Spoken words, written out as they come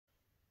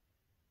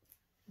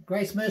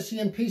Grace, mercy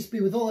and peace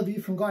be with all of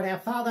you from God our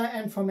Father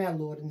and from our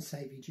Lord and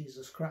Saviour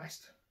Jesus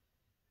Christ.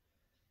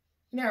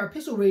 In our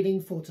epistle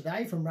reading for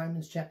today from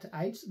Romans chapter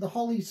 8, the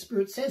Holy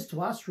Spirit says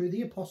to us through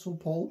the Apostle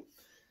Paul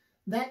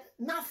that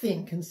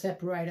nothing can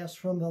separate us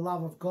from the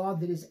love of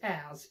God that is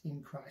ours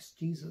in Christ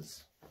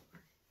Jesus.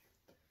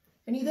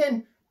 And he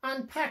then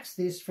unpacks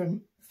this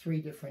from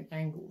three different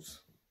angles.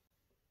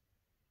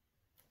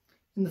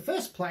 In the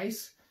first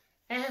place,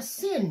 our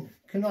sin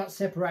cannot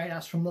separate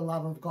us from the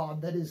love of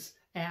God that is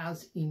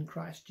ours in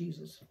Christ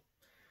Jesus.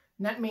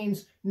 And that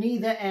means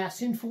neither our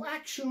sinful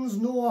actions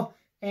nor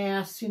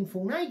our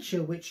sinful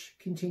nature, which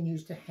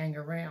continues to hang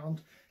around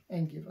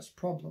and give us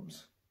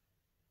problems.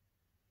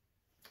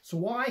 So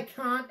why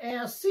can't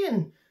our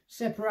sin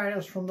separate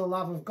us from the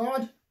love of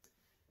God?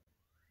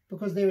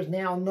 Because there is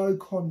now no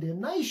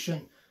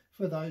condemnation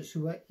for those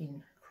who are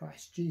in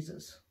Christ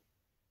Jesus.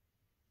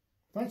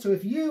 Right? So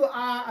if you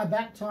are a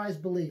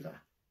baptized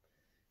believer,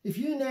 if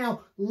you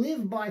now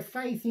live by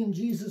faith in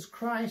Jesus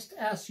Christ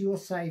as your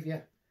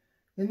Saviour,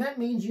 then that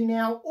means you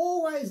now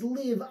always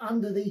live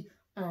under the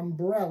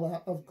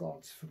umbrella of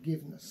God's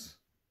forgiveness.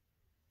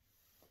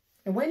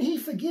 And when he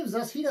forgives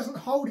us, he doesn't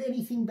hold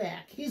anything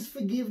back. His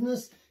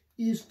forgiveness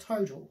is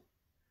total.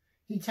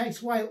 He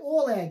takes away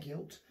all our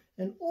guilt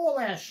and all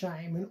our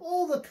shame and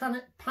all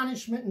the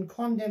punishment and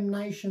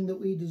condemnation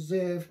that we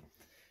deserve.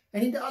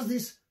 And he does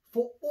this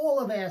for all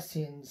of our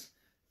sins,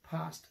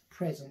 past,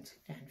 present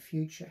and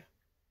future.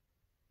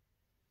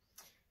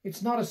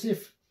 It's not as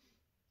if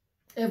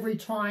every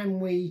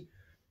time we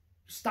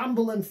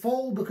stumble and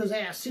fall because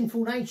our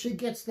sinful nature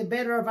gets the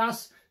better of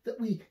us, that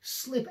we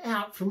slip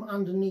out from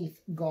underneath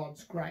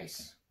God's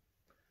grace.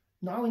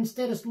 No,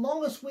 instead, as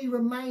long as we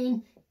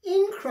remain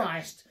in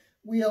Christ,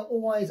 we are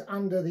always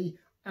under the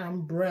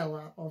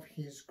umbrella of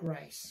his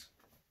grace.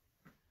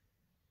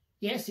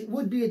 Yes, it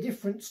would be a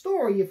different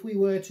story if we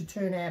were to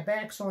turn our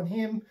backs on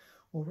him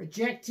or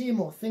reject him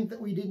or think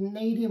that we didn't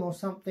need him or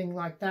something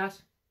like that.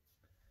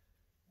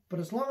 But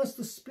as long as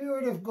the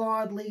Spirit of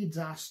God leads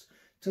us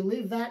to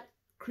live that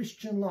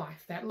Christian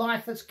life, that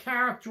life that's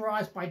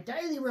characterised by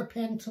daily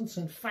repentance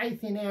and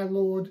faith in our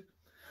Lord,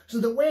 so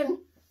that when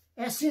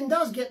our sin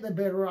does get the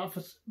better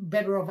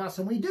of us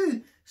and we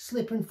do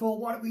slip and fall,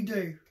 what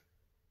do?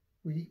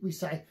 We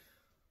say,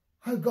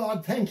 oh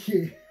God, thank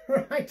you,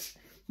 right,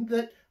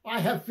 that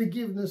I have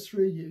forgiveness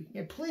through you.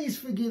 Yeah, please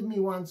forgive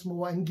me once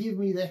more and give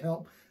me the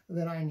help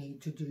that I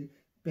need to do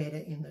better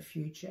in the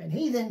future. And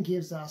he then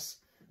gives us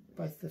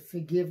both the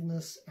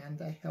forgiveness and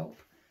the help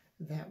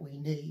that we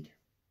need.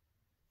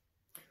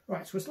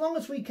 Right, so as long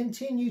as we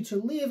continue to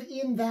live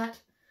in that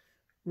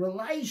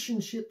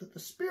relationship that the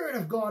Spirit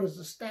of God has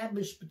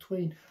established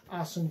between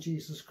us and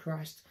Jesus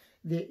Christ,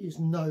 there is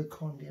no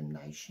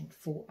condemnation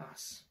for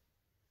us.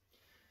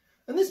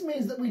 And this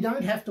means that we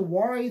don't have to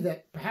worry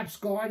that perhaps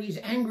God is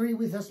angry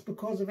with us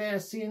because of our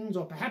sins,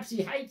 or perhaps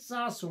he hates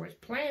us or is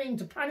planning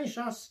to punish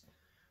us.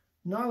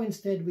 No,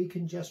 instead we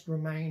can just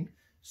remain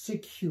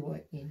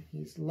secure in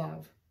his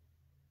love.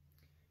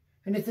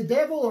 And if the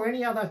devil or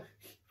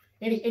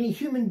any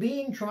human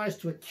being tries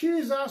to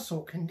accuse us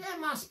or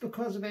condemn us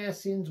because of our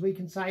sins, we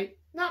can say,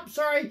 nope,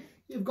 sorry,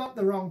 you've got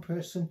the wrong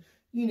person.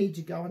 You need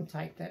to go and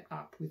take that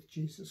up with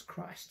Jesus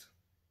Christ.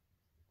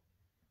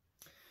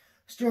 I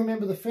still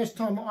remember the first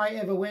time I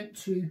ever went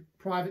to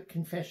private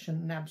confession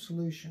and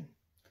absolution.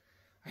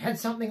 I had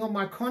something on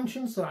my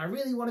conscience that I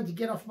really wanted to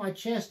get off my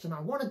chest, and I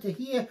wanted to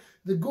hear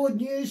the good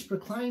news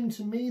proclaimed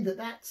to me that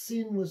that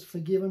sin was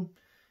forgiven.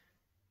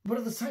 But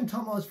at the same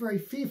time, I was very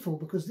fearful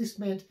because this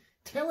meant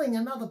telling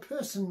another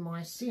person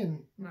my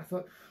sin. And I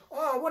thought,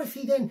 oh, what if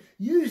he then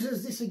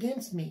uses this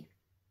against me?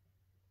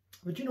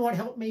 But you know what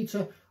helped me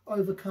to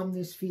overcome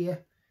this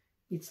fear?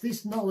 It's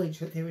this knowledge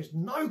that there is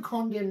no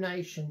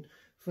condemnation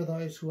for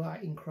those who are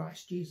in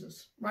Christ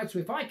Jesus. Right, so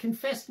if I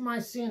confessed my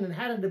sin and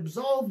had it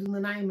absolved in the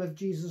name of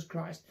Jesus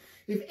Christ,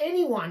 if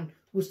anyone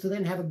was to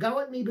then have a go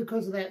at me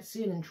because of that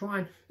sin and try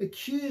and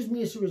accuse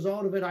me as a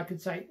result of it, I could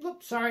say,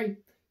 look, sorry,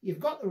 you've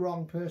got the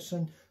wrong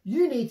person.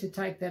 You need to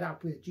take that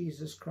up with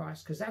Jesus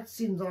Christ because that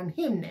sin's on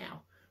him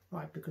now,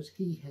 right, because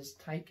he has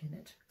taken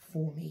it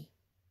for me.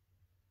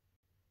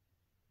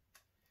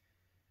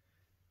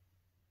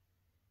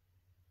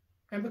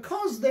 And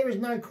because there is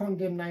no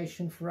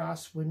condemnation for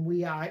us when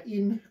we are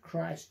in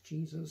Christ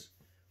Jesus,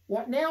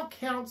 what now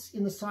counts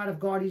in the sight of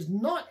God is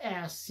not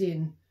our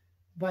sin,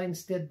 but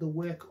instead the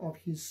work of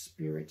his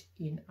Spirit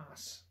in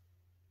us.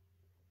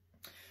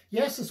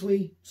 Yes, as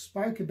we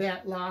spoke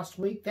about last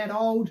week, that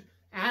old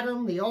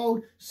Adam, the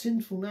old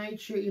sinful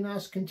nature in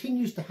us,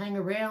 continues to hang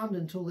around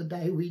until the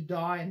day we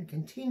die and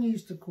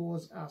continues to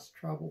cause us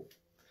trouble.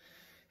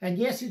 And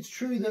yes, it's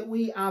true that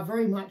we are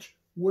very much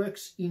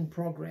works in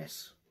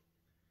progress.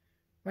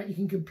 Right? You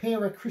can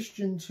compare a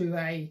Christian to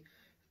a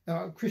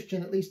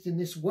Christian, at least in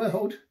this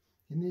world,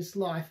 in this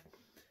life,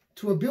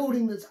 to a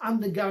building that's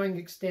undergoing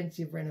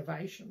extensive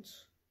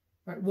renovations.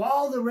 Right?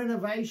 While the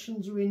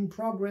renovations are in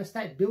progress,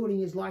 that building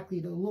is likely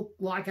to look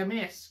like a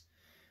mess.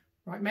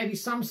 Right? Maybe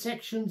some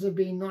sections have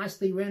been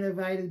nicely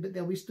renovated, but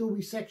there'll still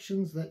be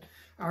sections that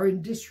are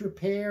in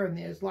disrepair, and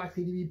there's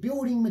likely to be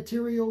building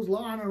materials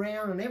lying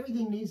around, and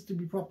everything needs to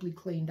be properly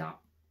cleaned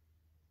up.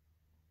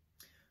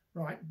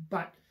 Right?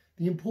 But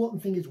the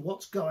important thing is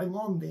what's going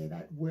on there,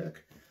 that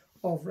work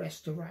of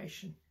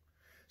restoration.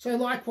 So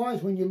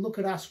likewise, when you look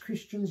at us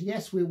Christians,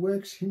 yes, we're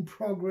works in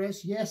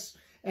progress. Yes,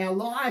 our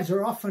lives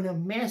are often a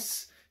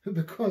mess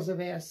because of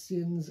our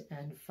sins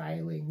and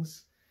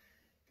failings.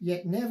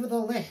 Yet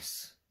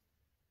nevertheless,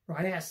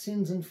 right, our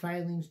sins and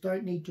failings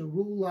don't need to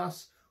rule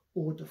us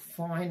or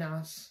define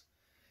us.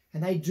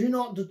 And they do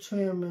not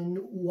determine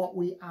what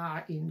we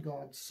are in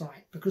God's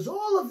sight, because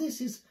all of this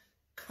is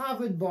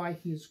covered by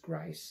his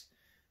grace.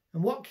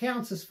 And what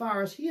counts as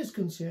far as he is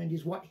concerned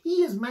is what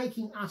he is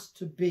making us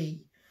to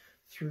be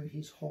through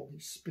his Holy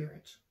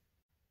Spirit.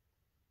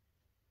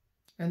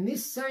 And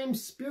this same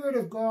Spirit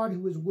of God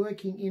who is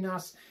working in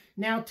us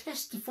now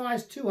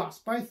testifies to us,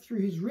 both through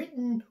his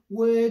written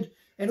word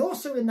and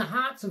also in the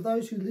hearts of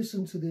those who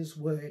listen to this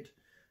word,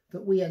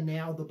 that we are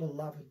now the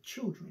beloved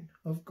children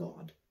of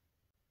God.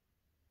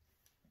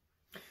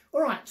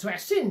 All right, so our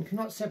sin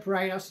cannot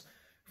separate us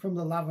from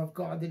the love of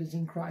God that is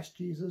in Christ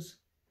Jesus,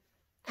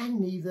 and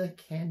neither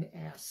can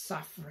our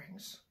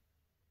sufferings.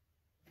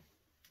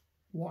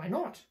 Why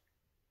not?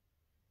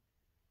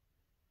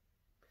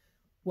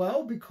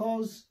 Well,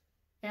 because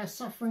our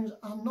sufferings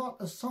are not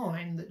a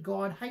sign that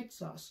God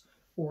hates us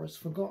or has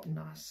forgotten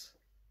us.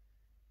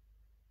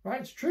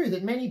 Right? It's true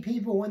that many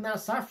people, when they're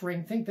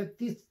suffering, think that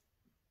this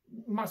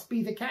must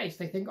be the case.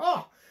 They think,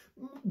 oh,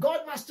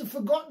 God must have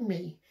forgotten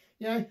me.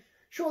 You know,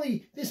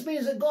 surely this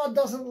means that God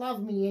doesn't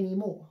love me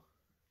anymore.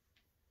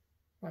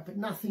 Right? But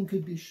nothing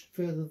could be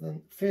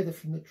further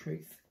from the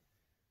truth.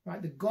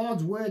 Right? That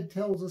God's word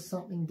tells us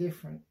something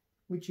different,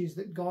 which is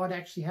that God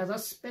actually has a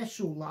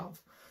special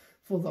love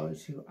for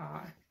those who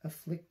are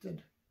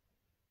afflicted.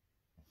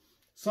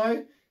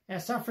 So our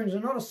sufferings are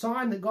not a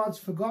sign that God's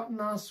forgotten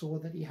us or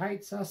that he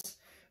hates us,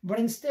 but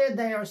instead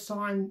they are a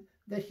sign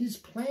that his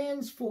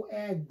plans for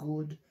our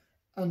good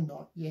are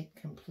not yet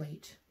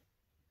complete.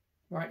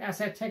 Right,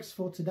 as our text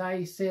for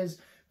today says,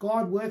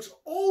 God works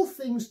all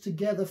things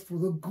together for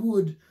the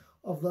good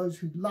of those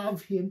who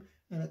love him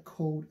and are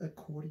called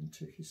according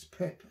to his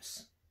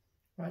purpose.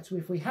 Right, so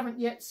if we haven't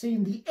yet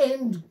seen the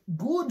end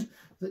good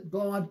that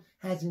God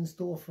has in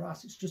store for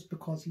us, it's just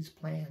because his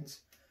plans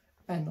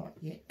are not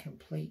yet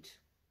complete.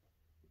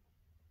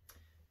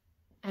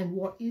 And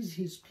what is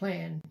his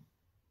plan?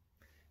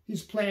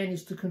 His plan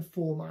is to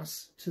conform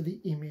us to the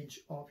image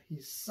of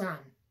his Son.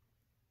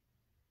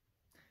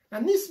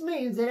 And this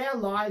means that our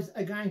lives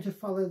are going to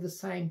follow the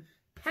same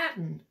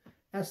pattern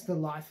as the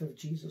life of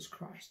Jesus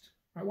Christ.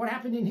 Right, what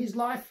happened in his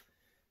life?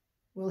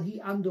 Well, he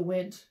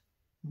underwent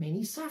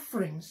many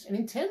sufferings and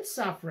intense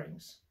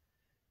sufferings.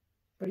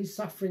 But his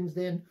sufferings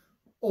then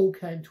all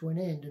came to an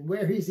end. And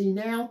where is he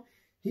now?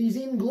 He's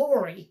in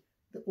glory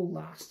that will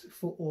last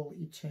for all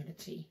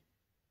eternity.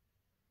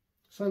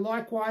 So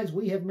likewise,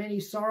 we have many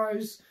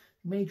sorrows,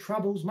 many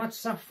troubles, much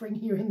suffering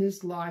here in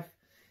this life.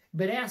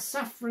 But our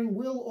suffering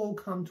will all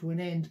come to an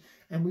end,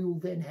 and we will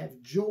then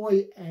have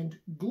joy and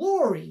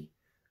glory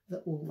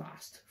that will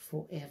last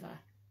forever.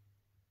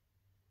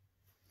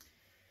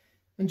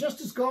 And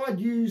just as God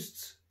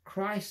used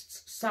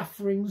Christ's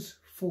sufferings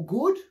for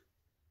good,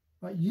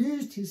 right,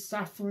 used his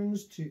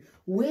sufferings to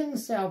win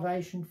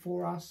salvation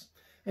for us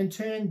and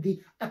turned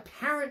the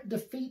apparent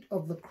defeat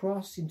of the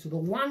cross into the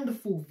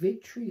wonderful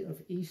victory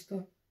of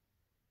Easter,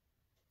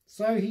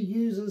 so he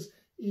uses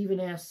even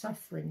our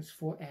sufferings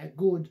for our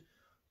good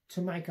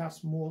to make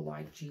us more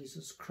like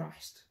Jesus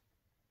Christ.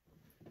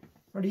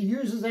 But he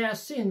uses our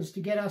sins to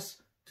get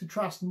us to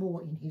trust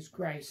more in his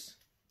grace.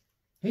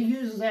 He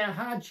uses our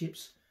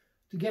hardships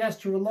to get us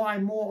to rely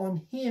more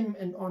on him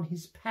and on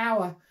his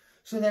power,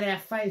 so that our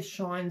faith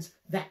shines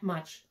that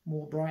much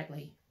more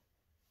brightly.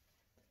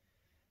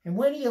 And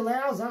when he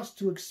allows us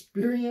to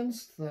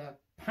experience the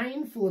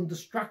painful and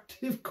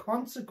destructive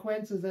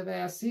consequences of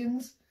our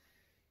sins,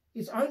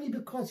 it's only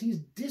because he's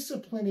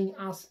disciplining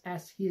us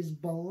as his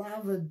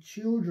beloved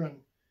children,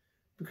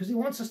 because he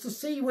wants us to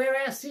see where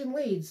our sin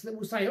leads, that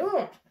we'll say,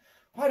 oh,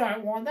 I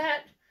don't want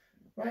that,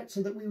 right?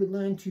 So that we would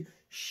learn to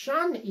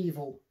shun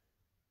evil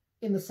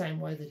in the same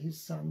way that his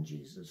Son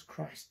Jesus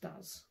Christ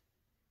does.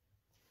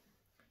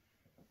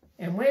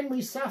 And when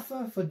we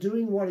suffer for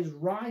doing what is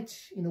right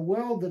in a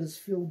world that is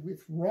filled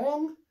with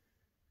wrong,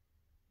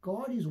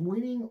 God is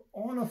winning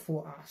honour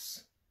for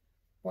us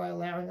by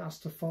allowing us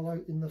to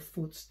follow in the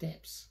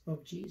footsteps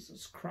of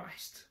Jesus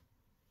Christ.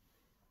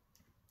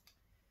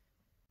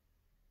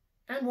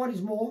 And what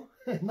is more,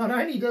 not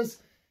only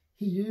does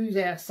he use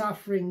our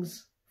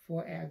sufferings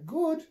for our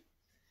good,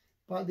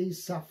 but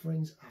these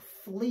sufferings are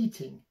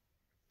fleeting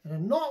and are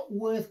not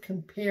worth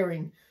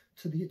comparing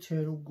to the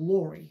eternal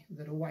glory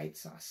that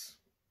awaits us.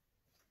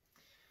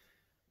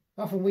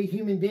 Often we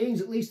human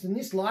beings, at least in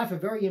this life, are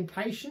very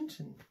impatient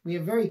and we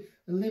have very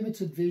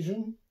limited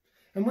vision.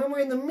 And when we're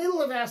in the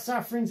middle of our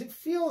sufferings, it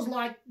feels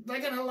like they're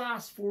going to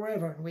last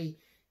forever and we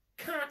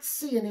can't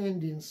see an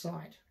end in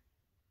sight.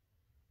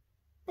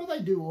 But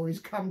they do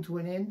always come to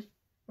an end.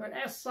 Right?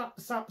 Our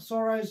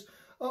sorrows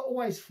are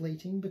always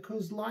fleeting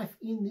because life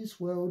in this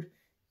world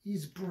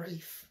is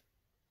brief.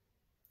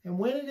 And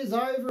when it is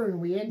over and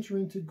we enter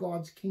into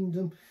God's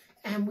kingdom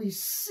and we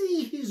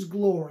see his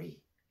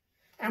glory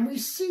and we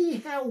see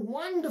how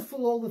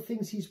wonderful all the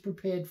things he's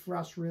prepared for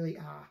us really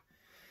are,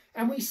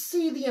 and we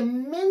see the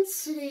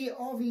immensity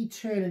of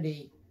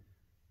eternity,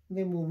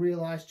 then we'll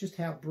realise just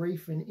how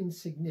brief and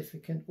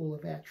insignificant all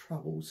of our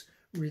troubles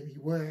really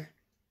were.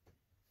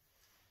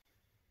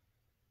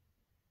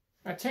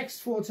 Our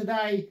text for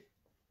today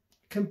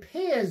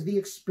compares the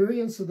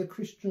experience of the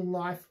Christian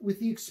life with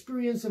the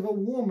experience of a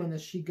woman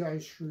as she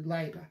goes through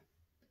labour.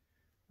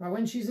 Right,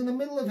 when she's in the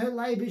middle of her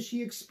labour,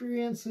 she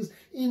experiences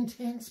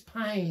intense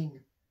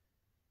pain.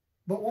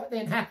 But what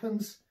then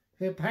happens?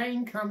 Her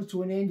pain comes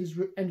to an end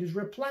and is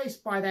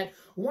replaced by that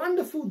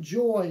wonderful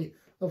joy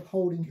of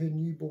holding her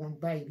newborn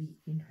baby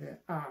in her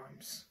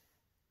arms.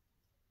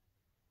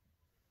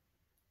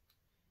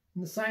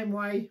 In the same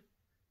way,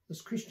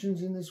 as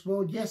Christians in this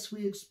world, yes,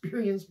 we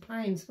experience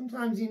pain,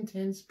 sometimes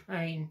intense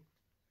pain.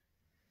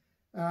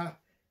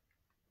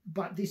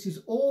 But this is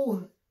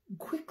all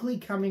quickly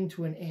coming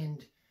to an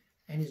end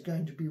and is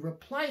going to be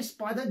replaced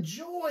by the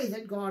joy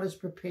that God has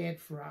prepared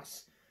for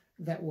us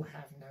that will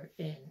have no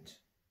end.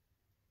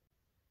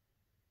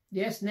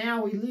 Yes,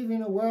 now we live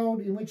in a world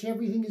in which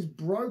everything is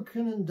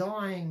broken and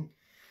dying,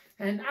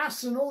 and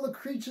us and all the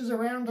creatures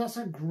around us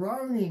are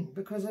groaning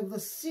because of the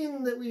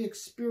sin that we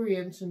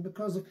experience and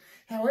because of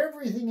how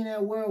everything in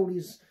our world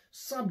is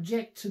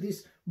subject to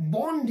this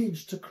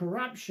bondage to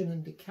corruption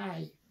and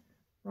decay,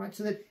 right?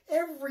 So that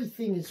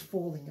everything is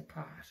falling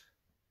apart.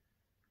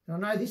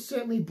 And I know this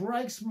certainly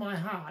breaks my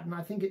heart, and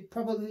I think it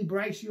probably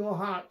breaks your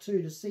heart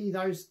too, to see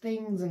those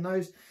things and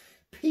those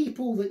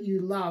people that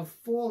you love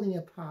falling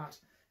apart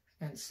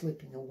and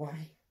slipping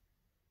away.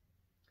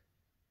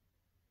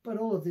 But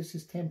all of this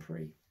is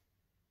temporary,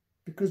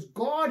 because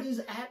God is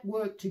at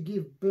work to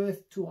give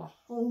birth to a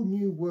whole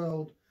new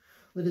world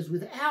that is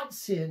without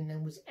sin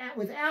and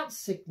without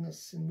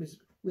sickness and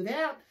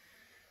without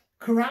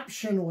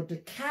corruption or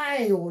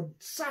decay or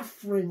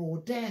suffering or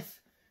death,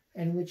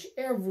 and in which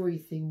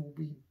everything will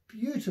be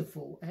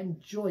beautiful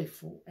and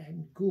joyful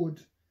and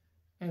good,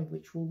 and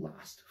which will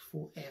last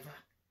forever.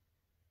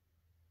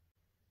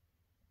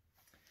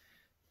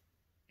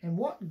 And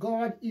what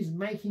God is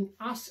making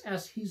us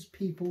as his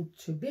people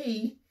to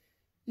be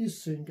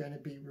is soon going to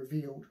be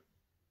revealed.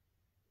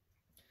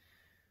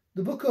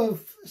 The book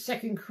of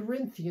 2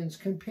 Corinthians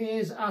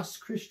compares us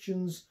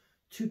Christians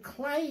to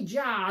clay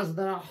jars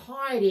that are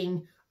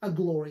hiding a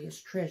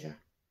glorious treasure.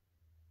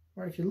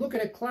 Or if you look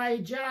at a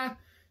clay jar,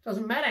 it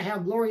doesn't matter how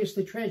glorious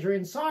the treasure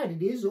inside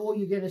it is, all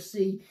you're going to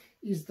see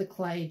is the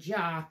clay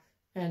jar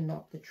and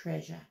not the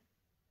treasure.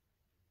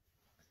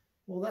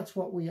 Well, that's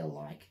what we are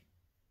like.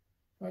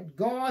 Right?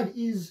 God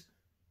is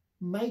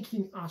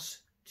making us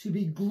to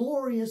be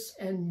glorious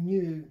and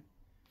new.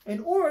 And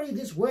already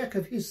this work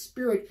of his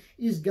Spirit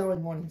is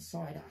going on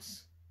inside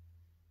us.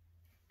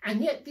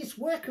 And yet this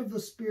work of the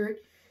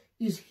Spirit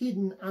is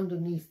hidden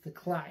underneath the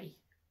clay.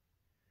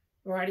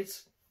 Right?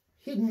 It's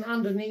hidden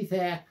underneath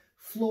our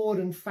flawed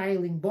and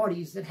failing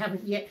bodies that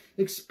haven't yet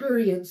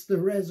experienced the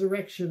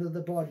resurrection of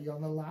the body on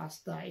the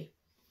last day.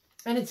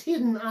 And it's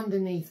hidden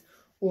underneath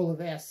all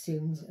of our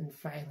sins and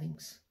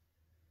failings.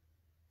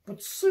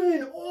 But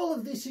soon all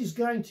of this is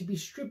going to be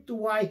stripped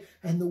away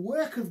and the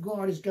work of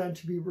God is going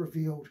to be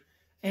revealed.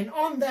 And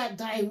on that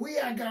day we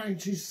are going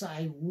to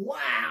say,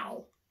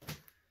 wow!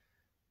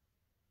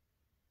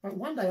 But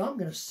one day I'm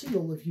going to see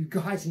all of you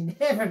guys in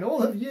heaven,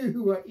 all of you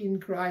who are in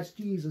Christ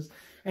Jesus.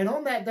 And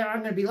on that day I'm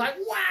going to be like,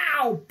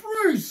 wow,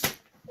 Bruce!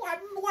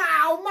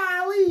 Wow,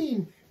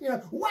 Marlene! You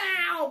know,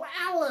 wow,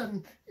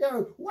 Alan! You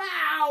know,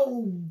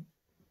 wow,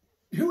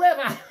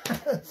 whoever!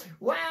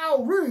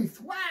 Wow, Ruth!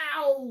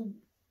 Wow,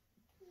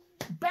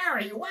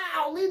 Barry!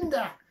 Wow,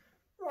 Linda!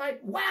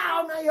 Right?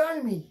 Wow,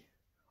 Naomi!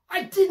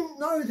 I didn't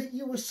know that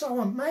you were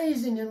so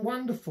amazing and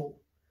wonderful.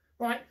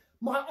 Right?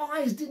 My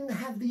eyes didn't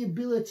have the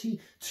ability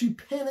to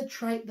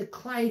penetrate the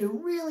clay to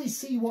really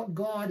see what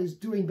God is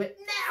doing, but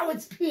now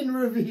it's been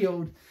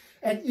revealed.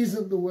 And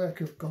isn't the work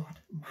of God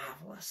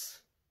marvellous?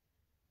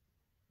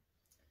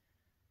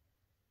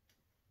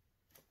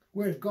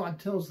 Word of God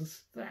tells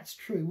us that's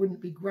true. Wouldn't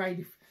it be great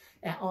if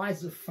our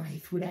eyes of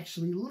faith would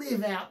actually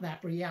live out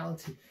that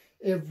reality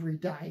every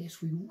day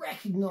as we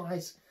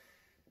recognise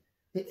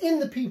that in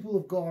the people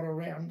of God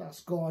around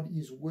us, God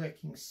is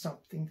working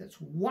something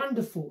that's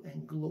wonderful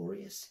and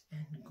glorious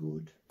and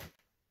good.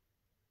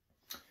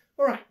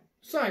 All right,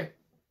 so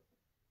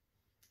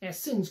our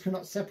sins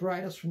cannot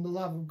separate us from the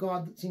love of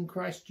God that's in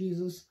Christ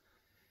Jesus.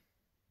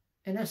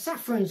 And our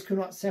sufferings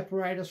cannot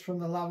separate us from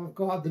the love of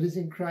God that is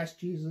in Christ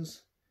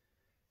Jesus.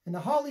 And the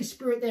Holy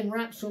Spirit then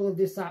wraps all of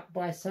this up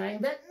by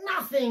saying that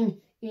nothing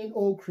in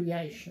all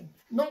creation,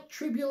 not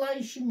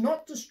tribulation,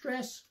 not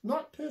distress,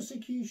 not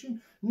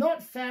persecution,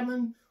 not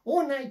famine,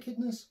 or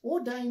nakedness, or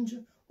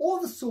danger,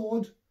 or the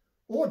sword,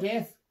 or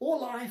death, or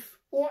life,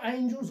 or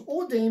angels,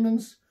 or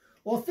demons,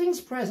 or things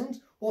present,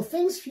 or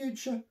things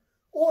future,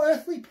 or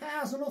earthly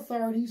powers and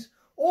authorities,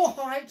 or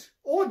height,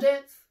 or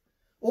depth,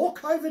 or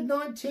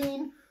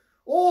COVID-19,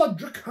 or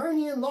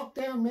draconian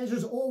lockdown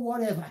measures, or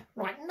whatever,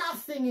 right?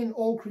 Nothing in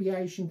all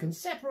creation can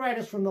separate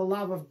us from the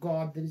love of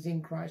God that is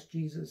in Christ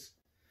Jesus.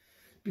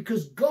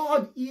 Because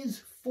God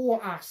is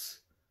for us,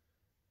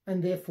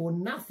 and therefore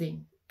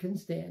nothing can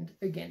stand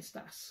against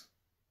us.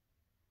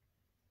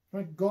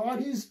 Right?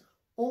 God is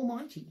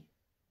almighty.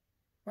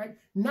 Right?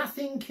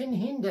 Nothing can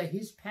hinder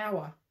his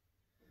power.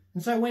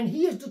 And so when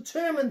he is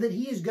determined that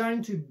he is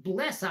going to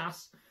bless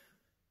us,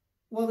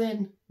 well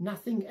then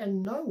nothing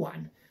and no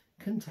one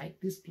can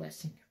take this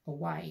blessing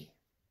away.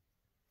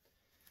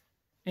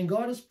 And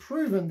God has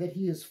proven that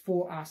he is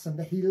for us and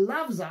that he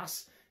loves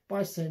us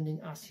by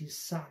sending us his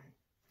Son.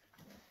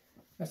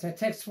 As our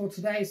text for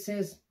today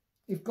says,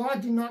 if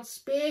God did not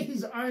spare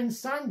his own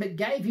Son but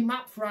gave him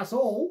up for us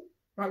all,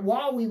 right,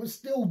 while we were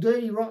still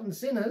dirty, rotten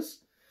sinners,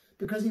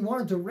 because he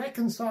wanted to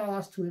reconcile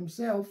us to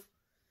himself,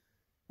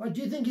 right,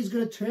 do you think he's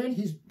going to turn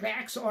his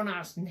backs on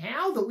us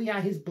now that we are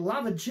his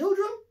beloved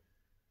children?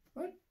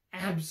 Right?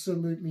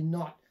 Absolutely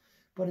not.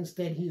 But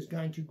instead he is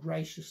going to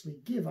graciously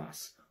give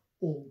us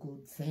all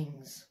good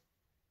things.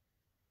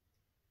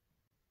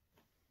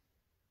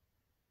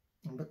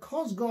 And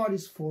because God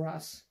is for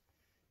us,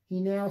 he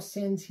now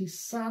sends his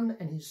Son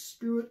and his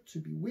Spirit to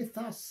be with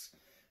us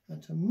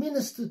and to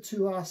minister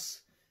to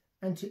us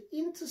and to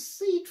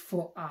intercede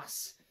for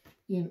us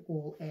in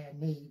all our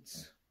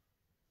needs.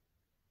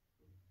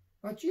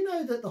 But you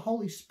know that the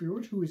Holy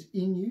Spirit, who is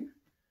in you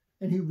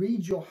and who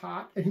reads your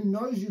heart and who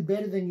knows you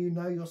better than you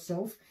know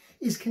yourself,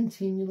 is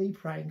continually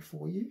praying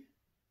for you?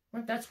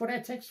 Right? That's what our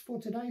text for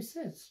today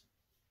says.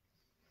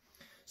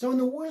 So in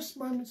the worst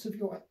moments of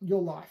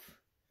your life,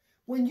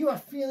 when you are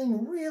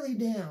feeling really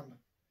down,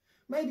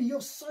 maybe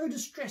you're so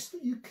distressed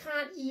that you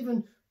can't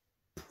even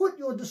put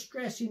your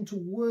distress into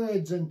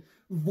words and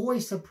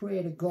voice a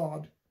prayer to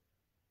God.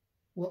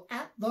 Well,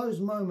 at those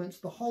moments,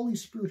 the Holy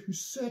Spirit who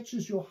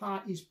searches your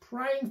heart is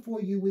praying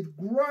for you with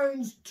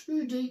groans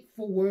too deep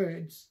for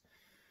words.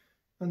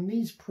 And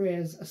these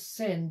prayers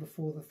ascend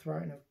before the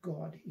throne of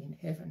God in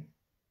heaven.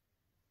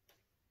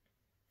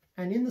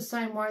 And in the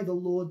same way, the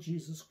Lord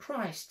Jesus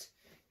Christ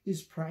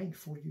is praying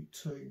for you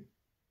too.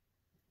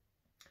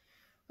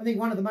 I think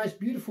one of the most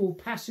beautiful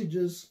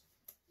passages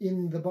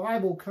in the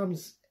Bible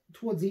comes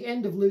towards the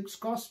end of Luke's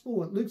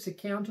Gospel, at Luke's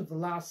account of the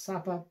Last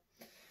Supper,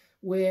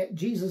 where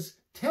Jesus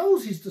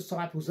tells his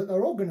disciples that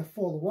they're all going to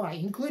fall away,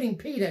 including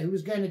Peter, who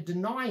was going to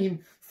deny him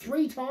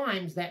 3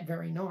 times that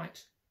very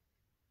night.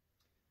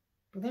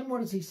 But then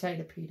what does he say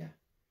to Peter?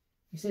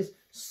 He says,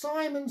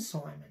 Simon,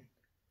 Simon,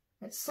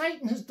 that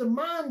Satan has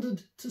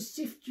demanded to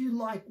sift you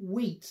like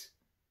wheat.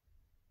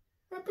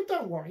 Right, but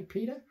don't worry,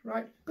 Peter,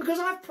 right? Because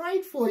I've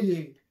prayed for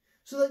you,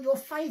 so that your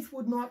faith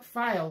would not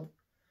fail.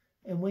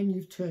 And when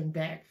you've turned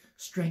back,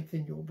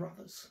 strengthen your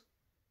brothers.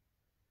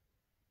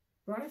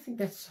 Right? I think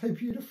that's so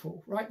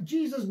beautiful, right?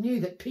 Jesus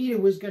knew that Peter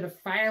was going to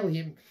fail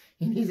him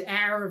in his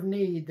hour of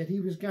need, that he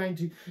was going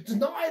to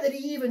deny that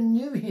he even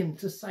knew him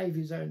to save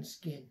his own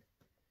skin.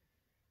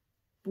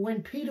 But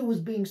when Peter was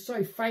being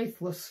so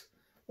faithless,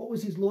 what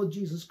was his Lord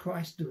Jesus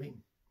Christ doing?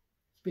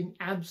 He's being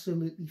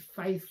absolutely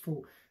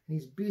faithful, and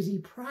he's busy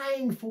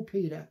praying for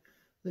Peter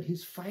that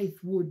his faith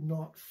would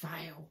not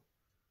fail.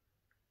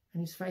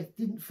 And his faith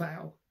didn't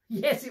fail.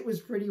 Yes, it was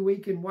pretty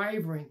weak and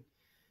wavering,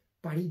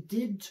 but he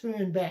did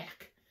turn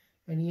back,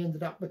 and he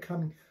ended up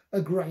becoming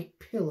a great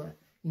pillar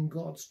in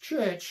God's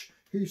church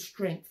who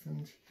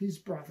strengthened his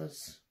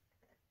brothers.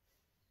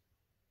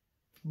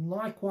 And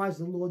likewise,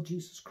 the Lord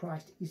Jesus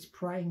Christ is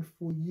praying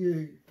for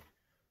you,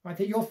 right,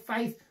 that your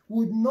faith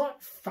would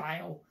not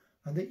fail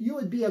and that you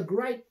would be a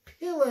great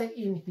pillar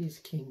in his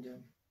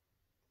kingdom.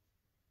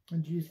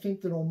 And do you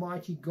think that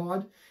Almighty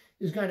God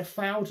is going to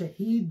fail to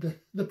heed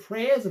the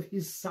prayers of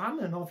his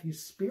Son and of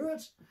his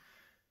Spirit?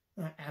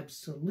 No,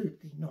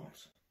 absolutely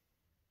not.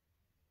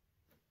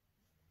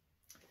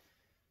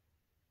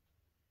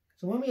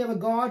 So when we have a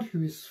God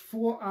who is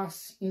for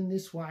us in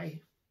this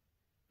way,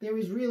 there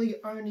is really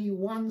only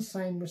one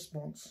sane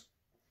response,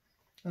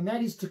 and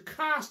that is to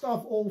cast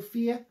off all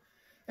fear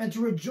and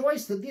to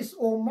rejoice that this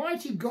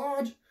Almighty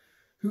God,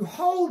 who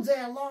holds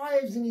our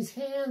lives in his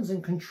hands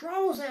and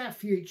controls our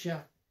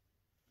future,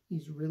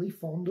 is really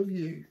fond of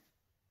you.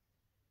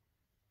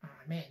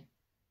 Amen.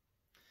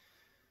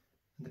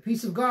 And the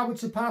peace of God, which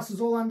surpasses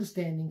all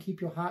understanding,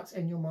 keep your hearts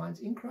and your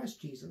minds in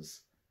Christ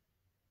Jesus.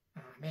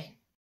 Amen.